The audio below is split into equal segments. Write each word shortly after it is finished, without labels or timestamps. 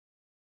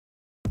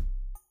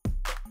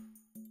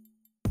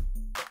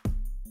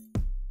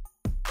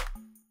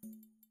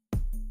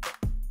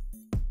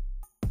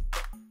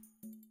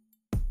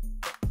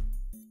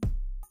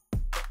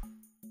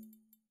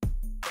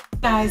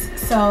Guys,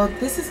 so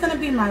this is going to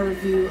be my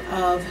review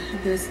of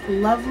this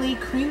lovely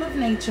Cream of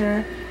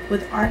Nature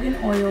with Argan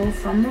Oil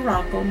from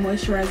Morocco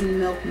Moisturizing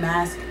Milk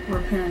Mask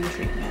Repairing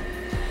Treatment.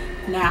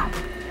 Now,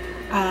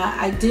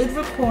 I did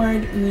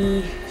record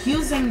me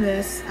using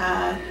this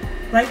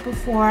right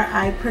before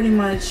I pretty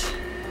much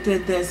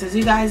did this. As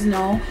you guys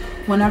know,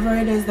 whenever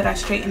it is that I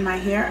straighten my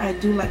hair, I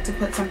do like to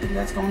put something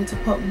that's going to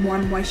put more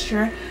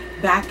moisture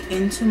back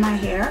into my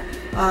hair,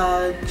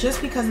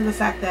 just because of the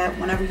fact that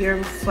whenever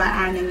you're flat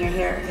ironing your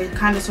hair, it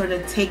kind of sort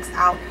of takes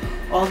out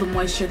all the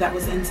moisture that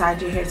was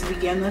inside your hair to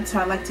begin with.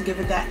 So I like to give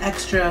it that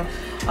extra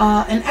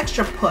an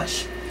extra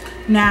push.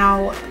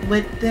 Now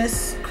with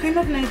this Cream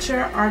of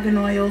Nature Argan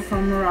Oil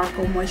from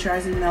Morocco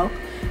Moisturizing Milk,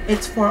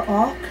 it's for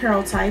all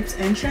curl types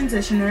and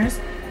transitioners.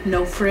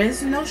 No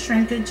frizz, no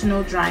shrinkage,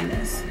 no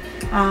dryness,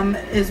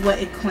 is what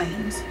it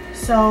claims.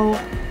 So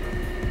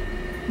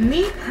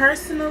me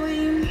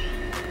personally,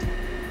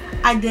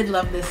 I did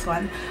love this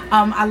one.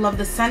 I love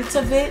the scent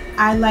of it.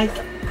 I like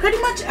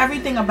pretty much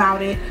everything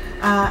about it.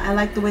 I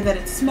like the way that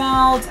it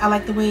smelled. I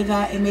like the way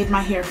that it made my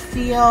hair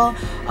feel.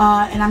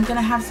 And I'm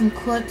gonna have some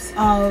clips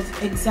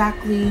of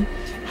exactly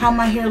how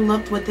my hair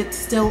looked with it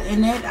still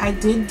in it. I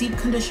did deep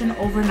condition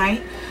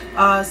overnight.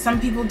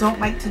 Some people don't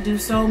like to do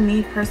so.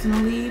 Me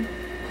personally,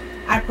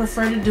 I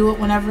prefer to do it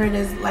whenever it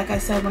is, like I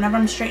said, whenever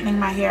I'm straightening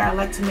my hair, I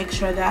like to make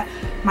sure that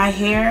my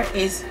hair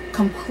is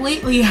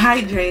completely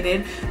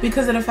hydrated,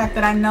 because of the fact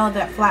that I know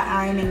that flat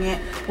ironing it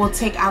will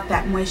take out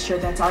that moisture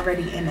that's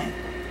already in it.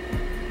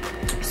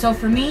 So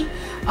for me,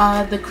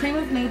 the Cream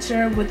of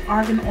Nature with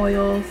Argan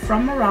Oil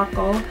from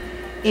Morocco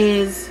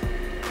it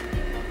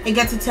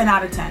gets a 10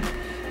 out of 10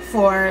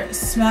 for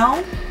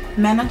smell,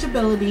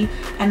 manageability,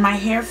 and my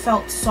hair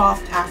felt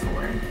soft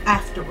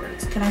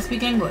afterwards. Can I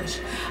speak English?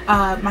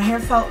 My hair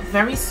felt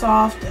very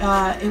soft.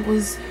 It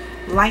was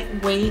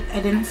lightweight. I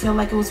didn't feel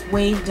like it was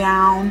weighed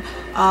down.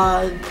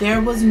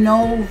 There was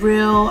no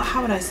real,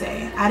 how would I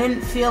say, I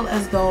didn't feel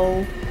as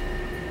though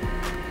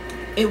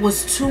it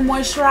was too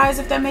moisturized,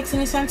 if that makes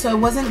any sense. So it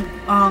wasn't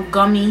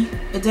gummy.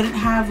 It didn't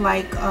have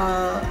like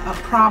a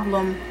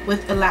problem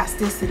with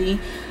elasticity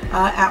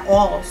at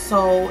all.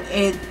 So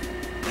it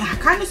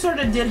kind of sort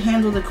of did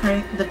handle the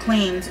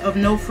claims of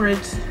no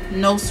frizz,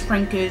 no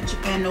shrinkage,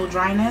 and no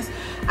dryness.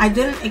 I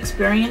didn't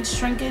experience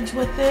shrinkage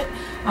with it,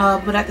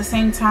 but at the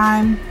same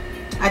time,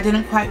 I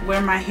didn't quite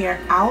wear my hair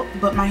out,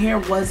 but my hair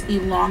was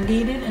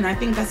elongated, and I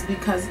think that's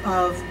because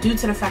of, due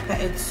to the fact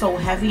that it's so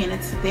heavy and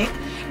it's thick,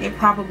 it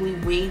probably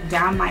weighed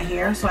down my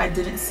hair, so I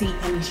didn't see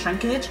any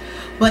shrinkage.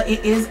 But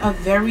it is a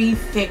very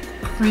thick,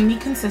 creamy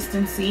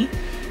consistency.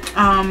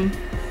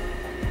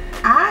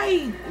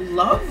 I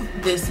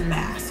love this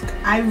mask.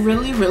 I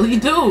really, really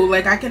do.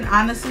 Like, I can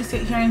honestly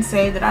sit here and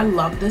say that I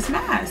love this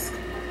mask.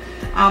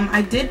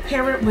 I did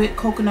pair it with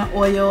coconut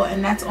oil,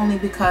 and that's only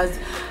because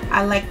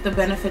I like the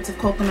benefits of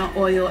coconut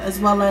oil, as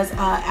well as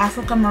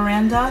Africa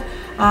Miranda.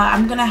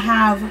 I'm gonna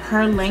have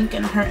her link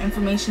and her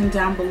information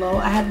down below.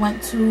 I had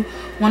went to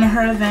one of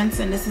her events,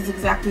 and this is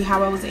exactly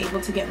how I was able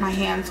to get my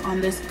hands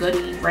on this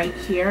goodie right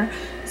here.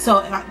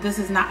 So this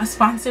is not a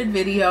sponsored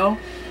video.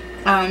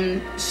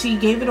 She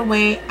gave it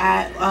away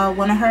at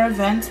one of her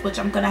events, which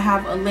I'm gonna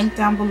have a link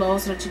down below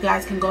so that you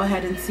guys can go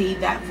ahead and see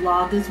that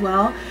vlog as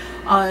well.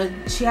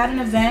 She had an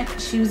event.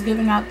 She was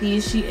giving out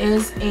these. She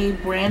is a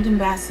brand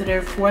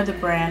ambassador for the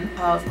brand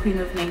of Cream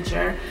of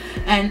Nature,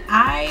 and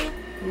I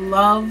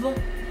love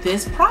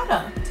this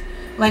product.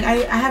 Like,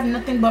 I have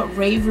nothing but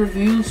rave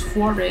reviews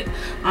for it.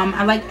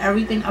 I like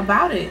everything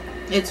about it.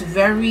 It's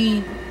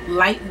very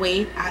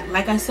lightweight.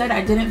 Like I said,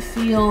 I didn't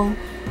feel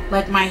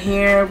like my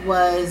hair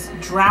was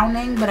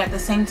drowning, but at the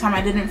same time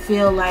I didn't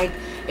feel like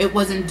it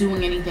wasn't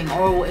doing anything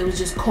or it was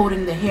just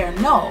coating the hair.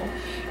 No,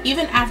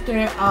 even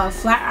after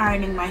flat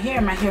ironing my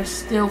hair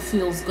still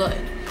feels good.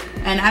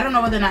 And I don't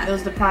know whether or not it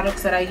was the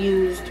products that I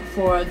used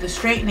for the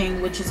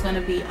straightening, which is going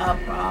to be up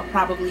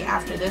probably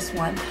after this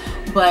one,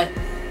 but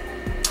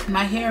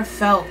my hair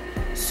felt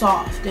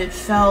soft. It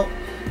felt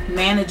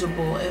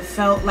manageable. It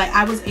felt like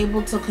I was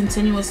able to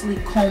continuously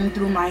comb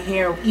through my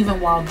hair even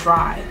while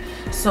dry.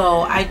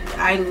 So I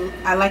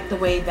like the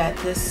way that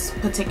this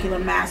particular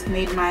mask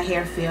made my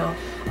hair feel.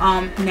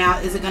 Now,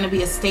 is it going to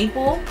be a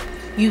staple?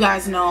 You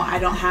guys know I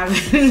don't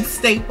have any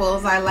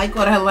staples. I like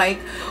what I like,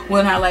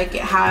 when I like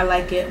it, how I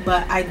like it,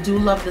 but I do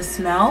love the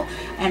smell.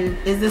 And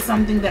is this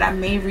something that I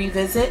may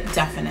revisit?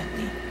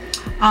 Definitely.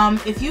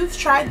 If you've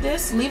tried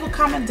this, leave a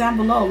comment down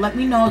below. Let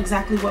me know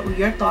exactly what were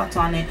your thoughts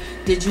on it.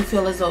 Did you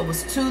feel as though it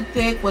was too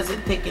thick? Was it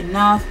thick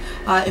enough?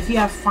 If you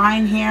have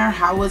fine hair,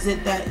 how was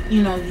it that,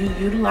 you know, you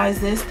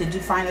utilized this? Did you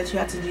find that you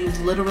had to use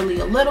literally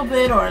a little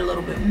bit or a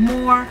little bit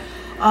more?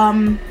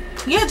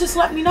 Yeah, just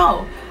let me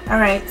know.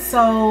 Alright,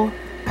 so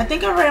I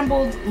think I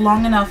rambled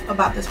long enough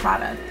about this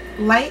product.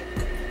 Like,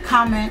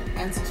 comment,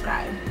 and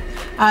subscribe.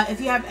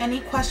 If you have any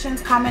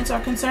questions, comments,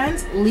 or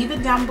concerns, leave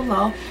it down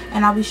below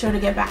and I'll be sure to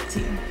get back to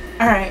you.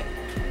 Alright,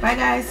 bye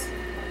guys.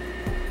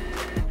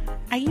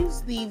 I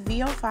use the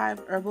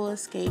VO5 Herbal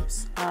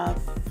Escapes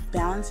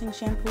balancing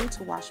shampoo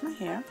to wash my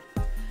hair.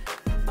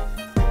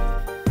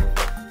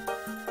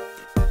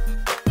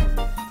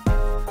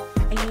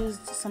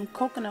 used some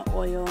coconut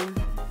oil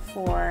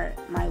for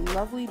my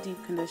lovely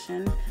deep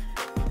condition.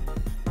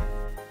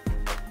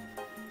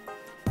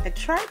 I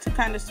tried to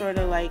kind of sort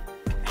of like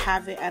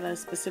have it at a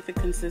specific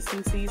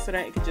consistency so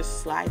that it could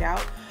just slide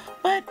out,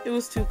 but it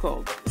was too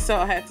cold, so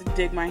I had to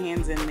dig my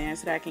hands in there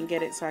so that I can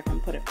get it so I can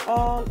put it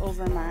all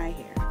over my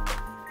hair.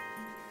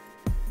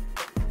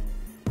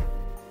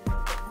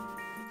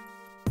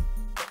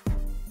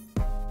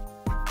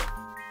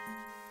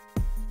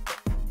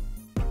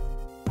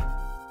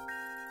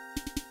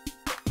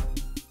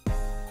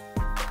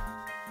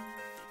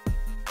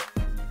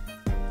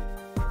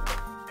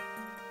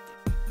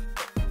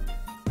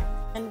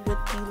 And with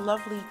the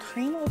lovely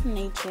Creme of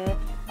Nature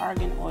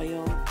Argan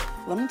Oil,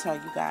 let me tell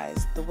you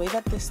guys, the way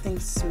that this thing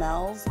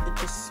smells, it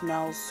just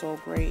smells so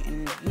great,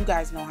 and you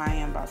guys know how I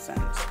am about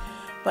scents.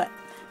 But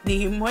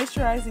the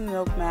Moisturizing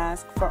Milk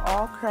Mask for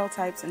all curl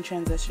types and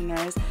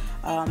transitioners,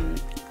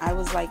 I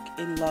was like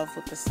in love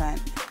with the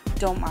scent.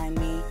 Don't mind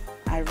me,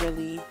 I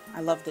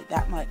loved it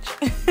that much.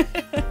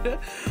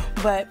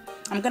 But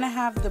I'm gonna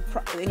have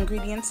the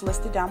ingredients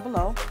listed down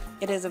below.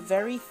 It is a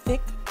very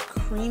thick,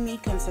 creamy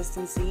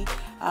consistency.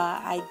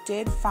 I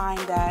did find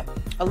that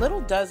a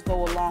little does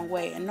go a long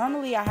way, and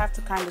normally I have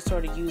to kind of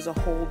sort of use a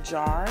whole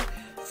jar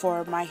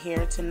for my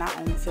hair to not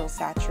only feel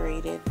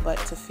saturated but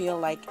to feel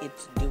like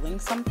it's doing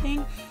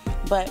something.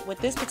 But with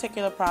this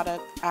particular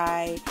product,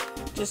 I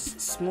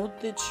just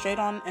smoothed it straight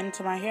on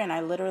into my hair, and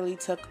I literally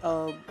took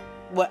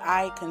what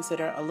I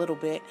consider a little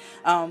bit,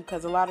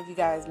 because a lot of you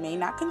guys may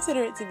not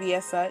consider it to be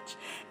as such,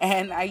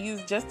 and I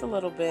used just a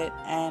little bit,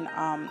 and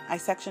I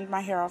sectioned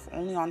my hair off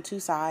only on 2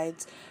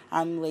 sides.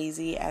 I'm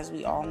lazy, as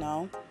we all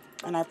know,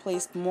 and I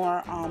placed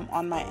more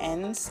on my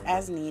ends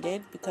as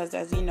needed, because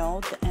as you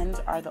know, the ends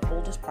are the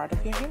oldest part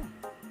of your hair.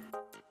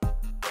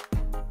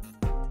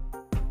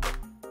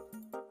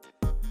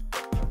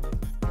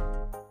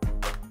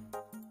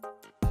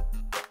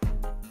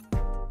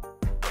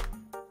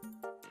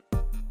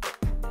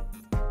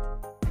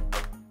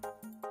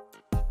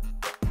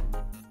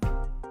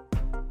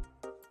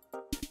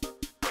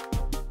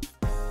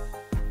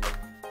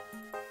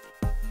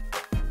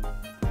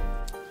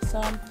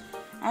 So,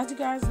 as you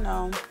guys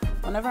know,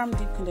 whenever I'm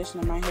deep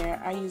conditioning my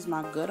hair, I use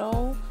my good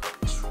old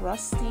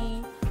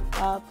trusty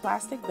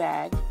plastic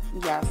bag.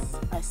 Yes,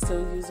 I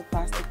still use a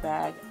plastic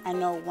bag. I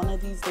know one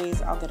of these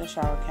days I'll get a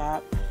shower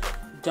cap.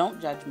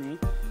 Don't judge me.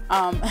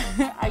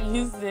 I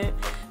used it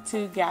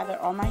to gather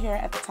all my hair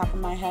at the top of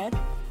my head,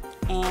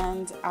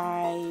 and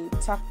I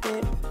tucked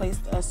it,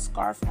 placed a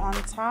scarf on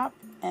top,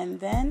 and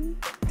then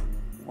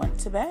went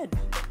to bed.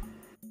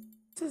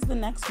 This is the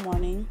next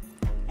morning,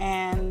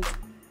 and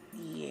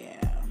yeah,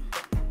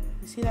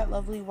 you see that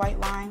lovely white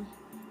line?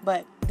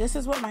 But this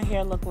is what my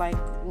hair looked like,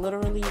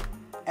 literally,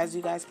 as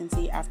you guys can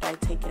see, after I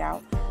take it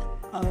out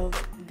of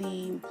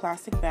the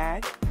plastic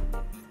bag.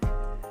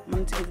 I'm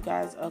going to give you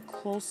guys a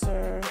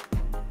closer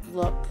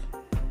look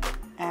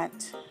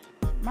at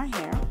my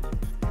hair.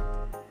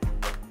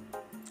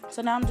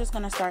 So now I'm just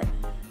going to start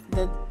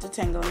the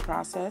detangling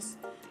process.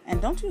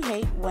 And don't you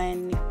hate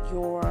when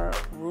your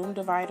room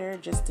divider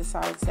just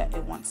decides that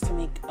it wants to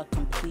make a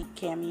complete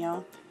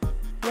cameo?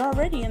 You're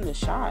already in the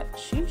shot.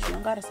 Shoot, you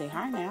don't gotta say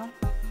hi now.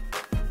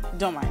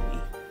 Don't mind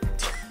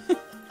me.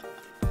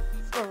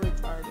 So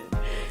retarded.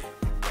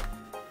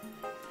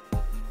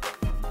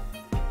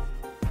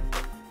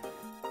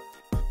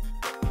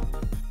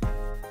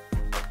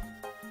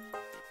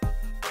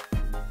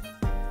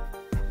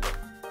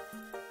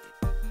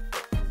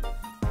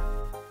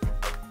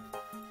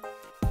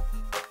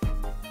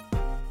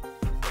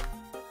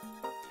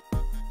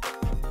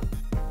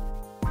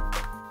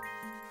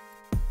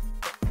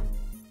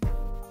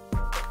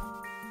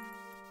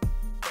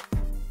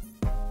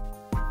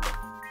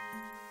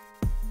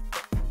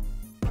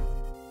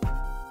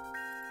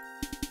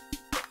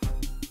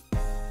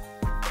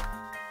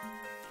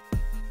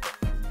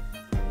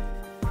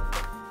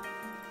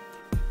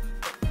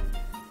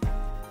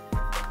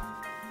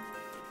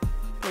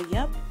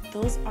 Yep,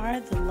 those are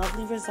the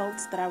lovely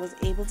results that I was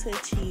able to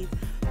achieve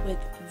with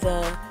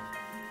the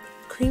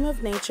Creme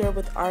of Nature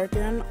with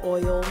Argan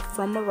Oil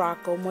from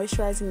Morocco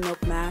Moisturizing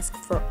Milk Mask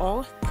for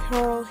all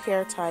curl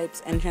hair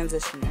types and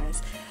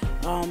transitioners.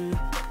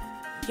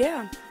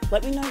 Yeah,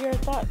 let me know your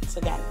thoughts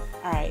again.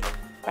 Alright,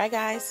 bye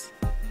guys.